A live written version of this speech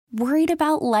Worried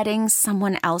about letting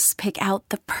someone else pick out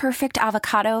the perfect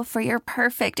avocado for your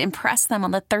perfect impress them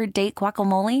on the third date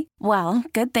guacamole? Well,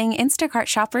 good thing Instacart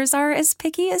shoppers are as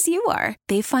picky as you are.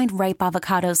 They find ripe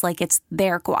avocados like it's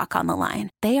their guac on the line.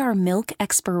 They are milk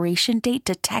expiration date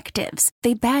detectives.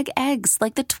 They bag eggs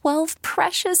like the 12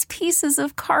 precious pieces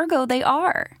of cargo they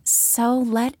are. So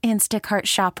let Instacart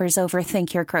shoppers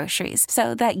overthink your groceries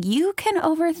so that you can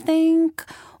overthink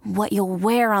what you'll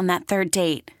wear on that third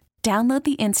date. Download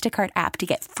the Instacart app to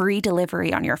get free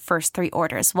delivery on your first 3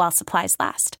 orders while supplies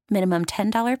last. Minimum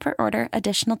 $10 per order.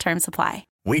 Additional terms apply.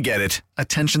 We get it.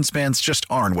 Attention spans just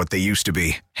aren't what they used to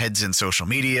be. Heads in social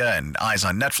media and eyes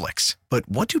on Netflix. But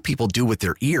what do people do with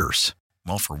their ears?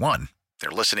 Well, for one, they're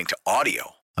listening to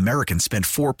audio. Americans spend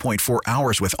 4.4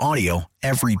 hours with audio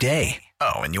every day.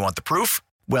 Oh, and you want the proof?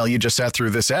 Well, you just sat through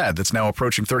this ad that's now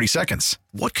approaching 30 seconds.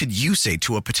 What could you say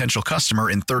to a potential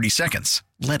customer in 30 seconds?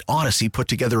 Let Odyssey put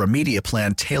together a media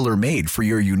plan tailor-made for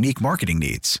your unique marketing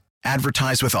needs.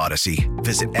 Advertise with Odyssey.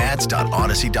 Visit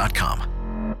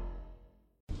ads.odyssey.com.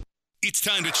 It's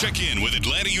time to check in with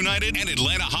Atlanta United and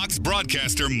Atlanta Hawks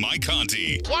broadcaster Mike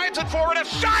Conti. Slides it forward, a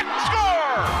shot,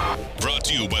 score! Brought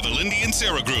to you by the Lindy and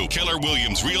Sarah Group, Keller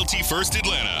Williams Realty First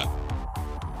Atlanta.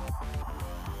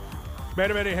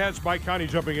 Many hats. Mike Conti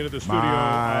jumping into the studio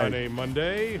on a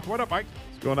Monday. What up, Mike?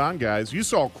 What's going on, guys? You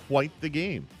saw quite the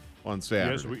game on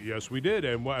Saturday. Yes, we did.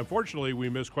 And unfortunately, we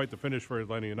missed quite the finish for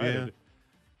Atlanta United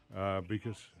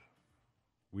because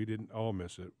we didn't all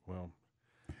miss it. Well,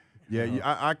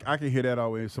 I can hear that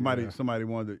always. Somebody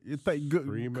wanted to.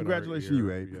 Congratulations to you,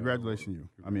 Abe. Yeah, Congratulations to you.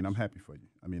 I mean, I'm happy for you.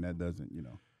 I mean, that doesn't,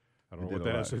 I don't know what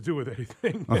that has to do with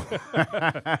anything. Well,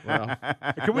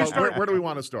 Can we start? Where do we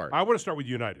want to start? I want to start with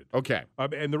United. Okay.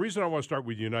 And the reason I want to start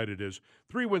with United is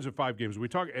 3 wins in 5 games. We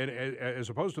talk, and as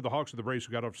opposed to the Hawks and the Braves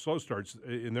who got off slow starts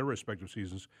in their respective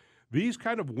seasons, these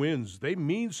kind of wins, they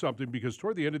mean something because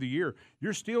toward the end of the year,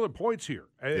 you're stealing points here.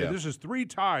 And this is 3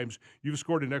 times you've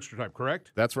scored in extra time,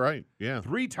 correct? That's right. Yeah.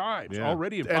 3 times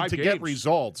already in 5 games. And to get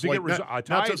results. To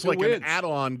not just like wins. an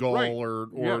add-on goal or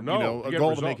a goal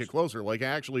results. to make it closer. Like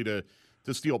actually to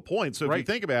steal points. So if you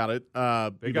think about it,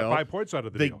 they got 5 points out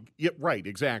of the deal. Yeah, right,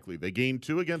 exactly. They gained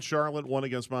 2 against Charlotte, 1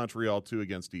 against Montreal, 2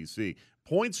 against DC.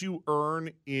 Points you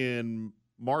earn in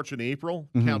March and April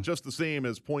count just the same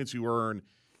as points you earn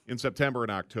in September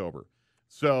and October.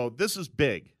 So this is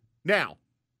big. Now,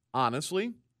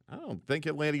 honestly, I don't think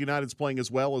Atlanta United's playing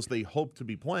as well as they hope to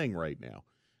be playing right now.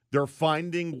 They're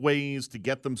finding ways to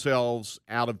get themselves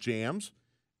out of jams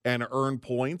and earn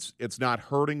points. It's not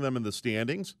hurting them in the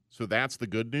standings, so that's the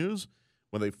good news.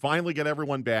 When they finally get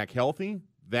everyone back healthy,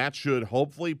 that should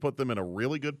hopefully put them in a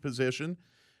really good position.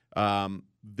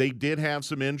 They did have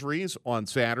some injuries on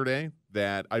Saturday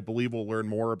that I believe we'll learn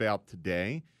more about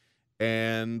today,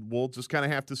 and we'll just kind of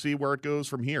have to see where it goes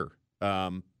from here.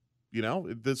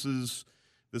 This is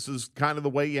kind of the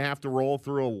way you have to roll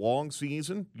through a long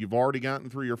season. You've already gotten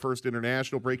through your first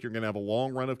international break. You're going to have a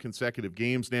long run of consecutive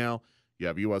games now. You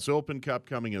have U.S. Open Cup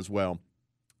coming as well.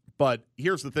 But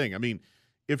here's the thing. I mean,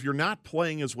 if you're not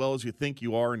playing as well as you think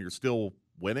you are and you're still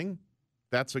winning,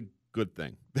 that's a good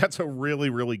thing. That's a really,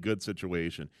 really good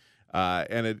situation.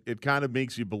 And it kind of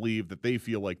makes you believe that they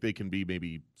feel like they can be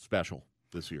maybe special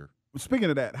this year. Speaking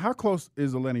of that, how close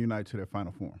is Atlanta United to their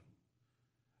Final Four?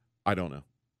 I don't know.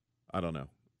 I don't know.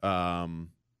 I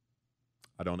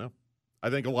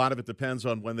think a lot of it depends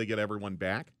on when they get everyone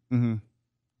back. Mm-hmm.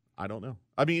 I don't know.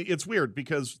 I mean, it's weird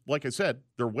because, like I said,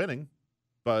 they're winning,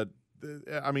 but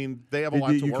I mean, they have a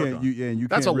lot to work on.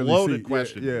 That's a really loaded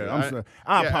question. I'm sorry.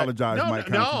 I apologize, Mike.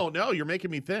 No, you're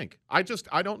making me think. I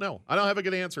don't know. I don't have a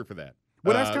good answer for that.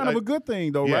 Well, that's kind of a good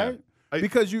thing, though, right?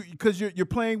 Because you're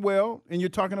playing well, and you're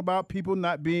talking about people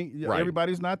not being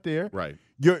everybody's not there. Right.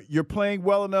 You're playing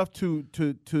well enough to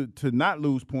not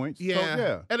lose points. Yeah.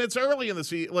 So, And it's early in the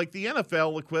season. Like the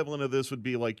NFL equivalent of this would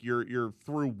be like you're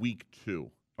through week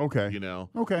 2. Okay.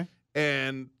 Okay.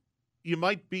 And you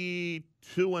might be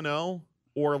 2-0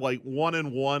 or like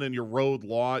 1-1 and your road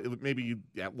loss. Maybe you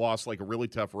lost like a really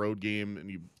tough road game and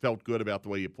you felt good about the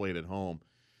way you played at home.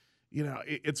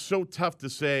 It's so tough to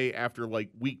say after like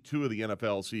week 2 of the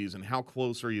NFL season, how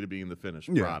close are you to being the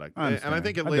finished product? And I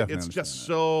think it's just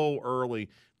so early.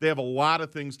 They have a lot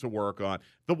of things to work on.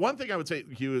 The one thing I would say,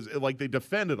 Hugh, is like they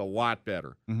defended a lot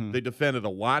better. Mm-hmm. They defended a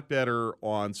lot better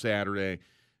on Saturday.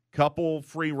 Couple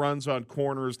free runs on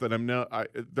corners that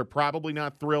they're probably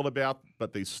not thrilled about,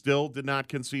 but they still did not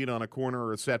concede on a corner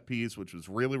or a set piece, which was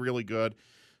really, really good.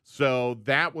 So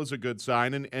that was a good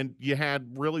sign. And you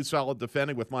had really solid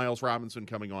defending with Miles Robinson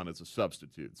coming on as a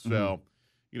substitute. So,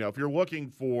 if you're looking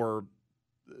for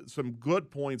some good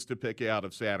points to pick out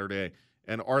of Saturday,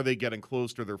 and are they getting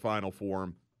close to their final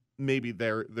form? Maybe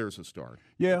there's a start.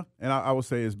 Yeah, and I would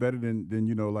say it's better than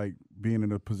like being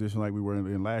in a position like we were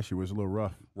in last year, where it's a little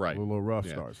rough. Right. A little rough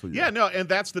start. So, no, and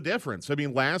that's the difference. I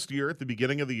mean, last year, at the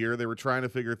beginning of the year, they were trying to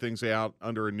figure things out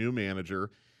under a new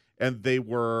manager, and they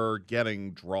were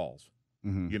getting draws.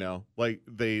 Mm-hmm. Like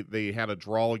they had a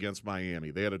draw against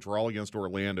Miami. They had a draw against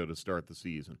Orlando to start the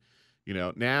season.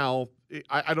 Now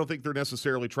I don't think they're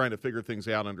necessarily trying to figure things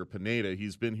out under Pineda.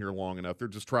 He's been here long enough. They're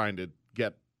just trying to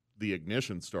get the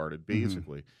ignition started,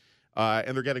 basically.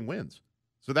 And they're getting wins.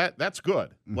 So that's good.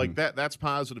 Mm-hmm. Like that's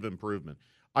positive improvement.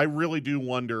 I really do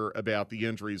wonder about the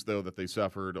injuries, though, that they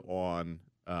suffered on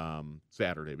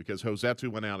Saturday, because Rossetto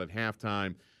went out at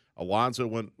halftime. Alonso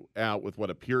went out with what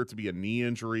appeared to be a knee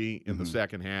injury in the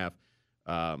second half.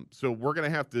 So we're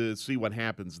going to have to see what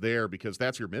happens there, because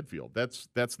that's your midfield.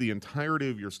 That's the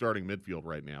entirety of your starting midfield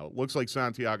right now. It looks like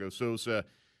Santiago Sosa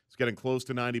is getting close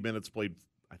to 90 minutes, played,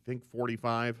 I think,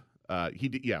 45.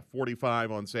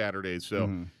 45 on Saturday.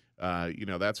 So,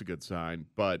 that's a good sign.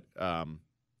 But,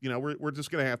 we're just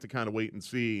going to have to kind of wait and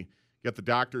see, get the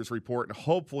doctor's report, and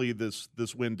hopefully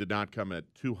this win did not come at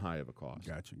too high of a cost.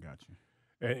 Gotcha.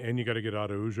 And you got to get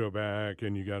Araujo back,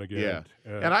 and you got to get. Yeah,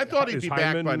 and I thought he'd be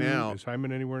back by now. Is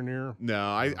Hyman anywhere near? No,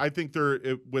 I think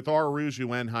with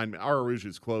Araujo and Hyman,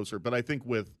 Araujo's closer, but I think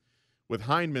with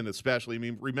Hyman especially. I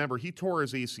mean, remember he tore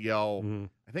his ACL,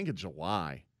 I think in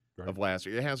July of last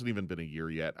year. It hasn't even been a year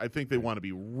yet. I think they want to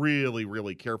be really,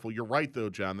 really careful. You're right, though,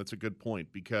 John. That's a good point,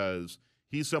 because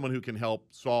he's someone who can help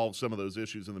solve some of those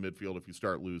issues in the midfield if you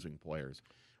start losing players.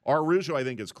 Araujo, I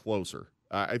think, is closer.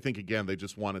 I think, again, they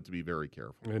just wanted to be very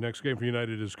careful. The next game for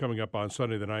United is coming up on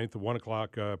Sunday the 9th, the 1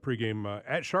 o'clock pregame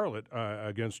at Charlotte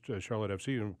against Charlotte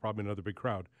FC, and probably another big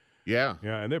crowd. Yeah.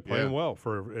 Yeah, and they're playing well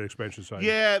for an expansion side.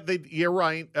 Yeah, you're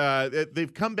right.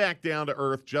 They've come back down to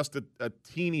earth just a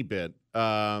teeny bit.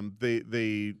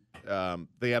 They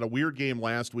had a weird game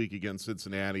last week against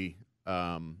Cincinnati,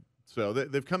 so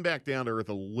they've come back down to earth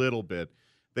a little bit.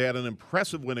 They had an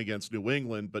impressive win against New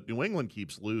England, but New England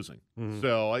keeps losing.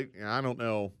 So I don't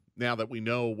know. Now that we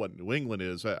know what New England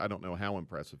is, I don't know how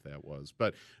impressive that was.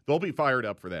 But they'll be fired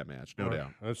up for that match, no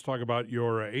doubt. Let's talk about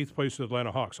your eighth place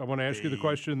Atlanta Hawks. I want to ask you the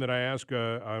question that I ask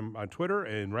on Twitter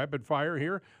in rapid fire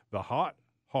here. The Hot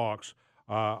Hawks,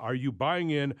 are you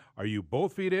buying in? Are you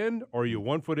both feet in, or are you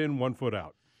 1 foot in, 1 foot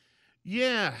out?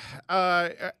 Yeah.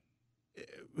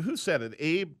 Who said it?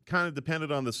 Abe kind of depended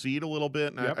on the seed a little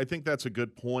bit, and I think that's a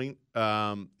good point.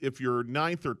 If you're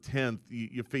 9th or 10th,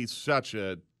 you face such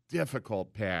a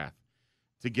difficult path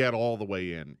to get all the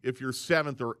way in. If you're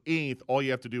 7th or 8th, all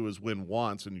you have to do is win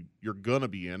once, and you're going to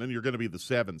be in, and you're going to be the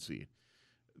 7th seed.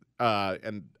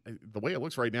 And the way it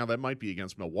looks right now, that might be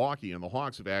against Milwaukee, and the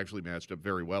Hawks have actually matched up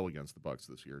very well against the Bucks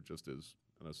this year, just as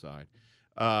an aside.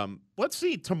 Let's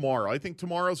see tomorrow. I think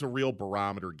tomorrow's a real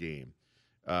barometer game.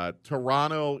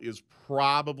 Toronto is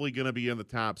probably going to be in the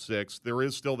top 6. There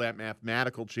is still that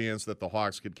mathematical chance that the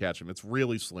Hawks could catch them. It's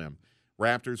really slim.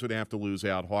 Raptors would have to lose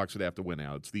out. Hawks would have to win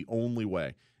out. It's the only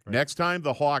way. Right. Next time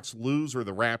the Hawks lose or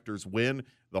the Raptors win,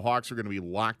 the Hawks are going to be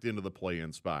locked into the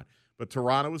play-in spot. But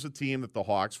Toronto is a team that the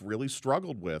Hawks really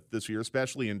struggled with this year,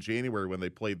 especially in January when they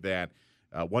played that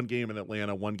one game in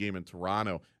Atlanta, one game in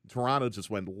Toronto. Toronto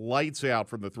just went lights out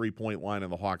from the three-point line,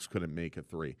 and the Hawks couldn't make a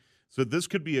three. So this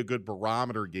could be a good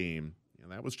barometer game.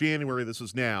 And that was January. This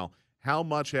is now. How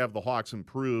much have the Hawks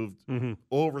improved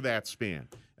over that span?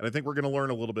 And I think we're going to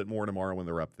learn a little bit more tomorrow when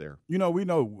they're up there. We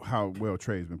know how well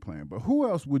Trey's been playing, but who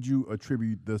else would you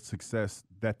attribute the success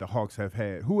that the Hawks have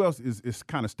had? Who else is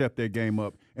kind of stepped their game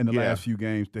up in the last few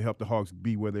games to help the Hawks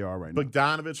be where they are right now?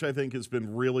 Bogdanovich, I think, has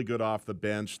been really good off the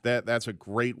bench. That's a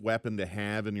great weapon to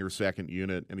have in your second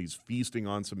unit, and he's feasting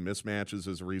on some mismatches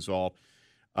as a result.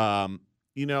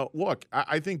 Look,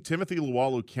 I think Timothy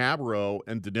Luwawu-Cabarrot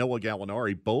and Danilo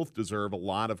Gallinari both deserve a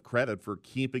lot of credit for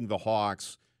keeping the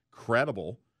Hawks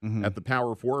credible at the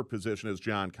power forward position as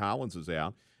John Collins is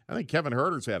out. I think Kevin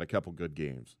Huerter's had a couple good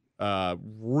games,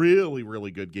 really,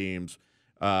 really good games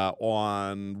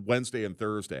on Wednesday and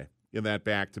Thursday in that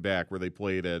back-to-back where they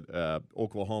played at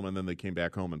Oklahoma and then they came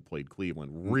back home and played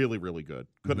Cleveland. Really, really good.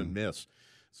 Couldn't miss.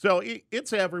 So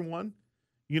it's everyone.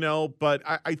 But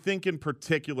I think in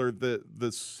particular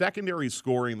the secondary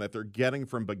scoring that they're getting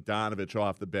from Bogdanovich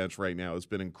off the bench right now has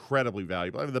been incredibly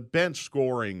valuable. I mean, the bench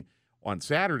scoring on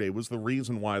Saturday was the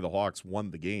reason why the Hawks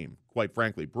won the game, quite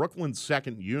frankly. Brooklyn's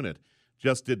second unit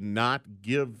just did not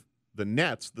give the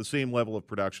Nets the same level of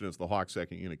production as the Hawks'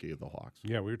 second unit gave the Hawks.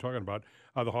 Yeah, we were talking about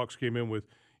how the Hawks came in with,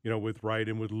 with Wright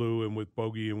and with Lou and with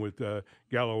Bogey and with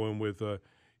Gallo and with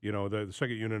you know, the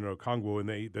second unit of Congo, and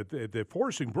they're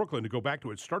forcing Brooklyn to go back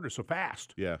to its starter so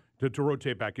fast. Yeah. To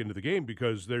rotate back into the game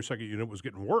because their second unit was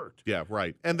getting worked. Yeah,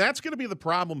 right. And that's going to be the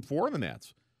problem for the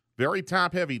Nets. Very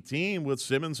top-heavy team with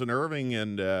Simmons and Irving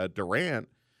and Durant,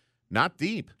 not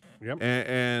deep. Yep.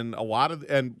 And a lot of,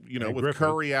 and with Griffin.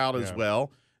 Curry out as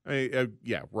well.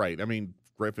 Yeah, right. I mean,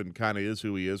 Griffin kind of is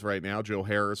who he is right now. Joe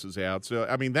Harris is out. So,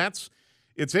 I mean,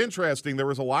 it's interesting. There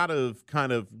was a lot of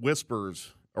kind of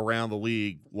whispers around the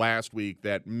league last week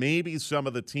that maybe some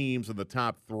of the teams in the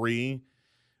top 3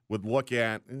 would look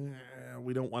at,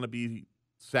 we don't want to be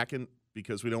second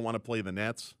because we don't want to play the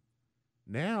Nets.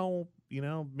 Now,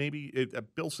 maybe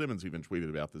Bill Simmons even tweeted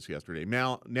about this yesterday.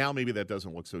 Now maybe that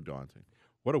doesn't look so daunting.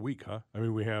 What a week, huh? I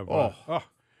mean, we have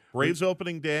Braves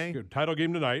opening day. Title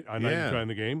game tonight on 99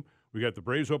 the game. We got the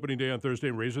Braves opening day on Thursday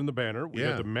and raising the banner. We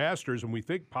got the Masters, and we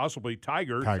think possibly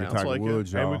Tiger like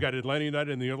Woods, and we got Atlanta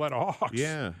United and the Atlanta Hawks.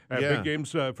 Big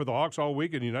games for the Hawks all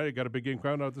week, and United got a big game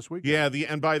crowned out this week. Yeah,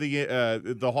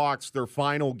 the Hawks, their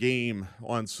final game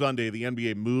on Sunday, the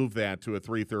NBA moved that to a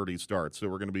 3:30 start. So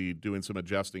we're going to be doing some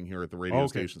adjusting here at the radio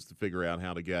stations to figure out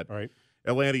how to get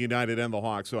Atlanta United and the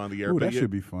Hawks on the air. Ooh, that should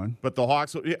be fun. But the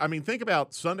Hawks, I mean, think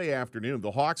about Sunday afternoon.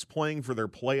 The Hawks playing for their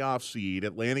playoff seed,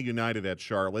 Atlanta United at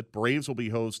Charlotte. Braves will be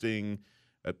hosting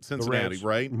at Cincinnati,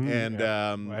 right? Mm-hmm. And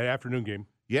afternoon game.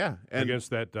 Yeah. And against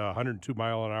that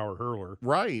 102-mile-an-hour hurler.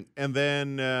 Right. And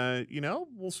then,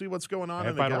 we'll see what's going on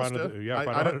in Augusta.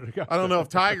 I don't know if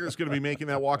Tiger's going to be making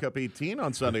that walk up 18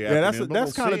 on Sunday afternoon.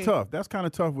 That's kind of tough. That's kind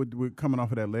of tough with coming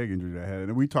off of that leg injury that I had.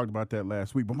 And we talked about that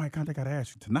last week. But, Mike, I got to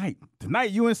ask you, tonight,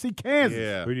 UNC Kansas.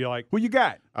 Yeah. Who do you like? Who you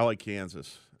got? I like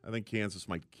Kansas. I think Kansas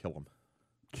might kill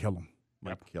them.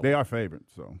 They are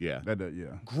favorites. So yeah.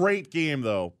 Yeah. Great game,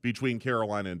 though, between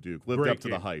Carolina and Duke. Lived up to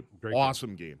the hype.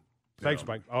 Awesome game. Thanks,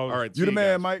 Mike. All right. You the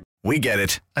man, Mike. We get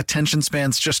it. Attention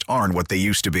spans just aren't what they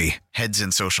used to be. Heads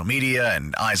in social media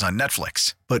and eyes on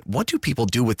Netflix. But what do people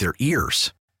do with their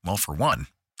ears? Well, for one,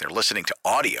 they're listening to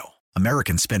audio.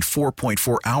 Americans spend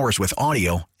 4.4 hours with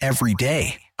audio every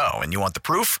day. Oh, and you want the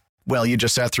proof? Well, you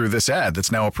just sat through this ad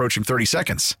that's now approaching 30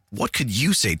 seconds. What could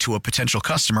you say to a potential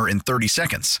customer in 30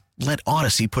 seconds? Let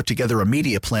Odyssey put together a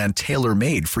media plan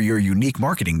tailor-made for your unique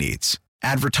marketing needs.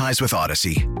 Advertise with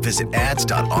Odyssey. Visit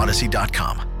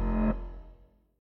ads.odyssey.com.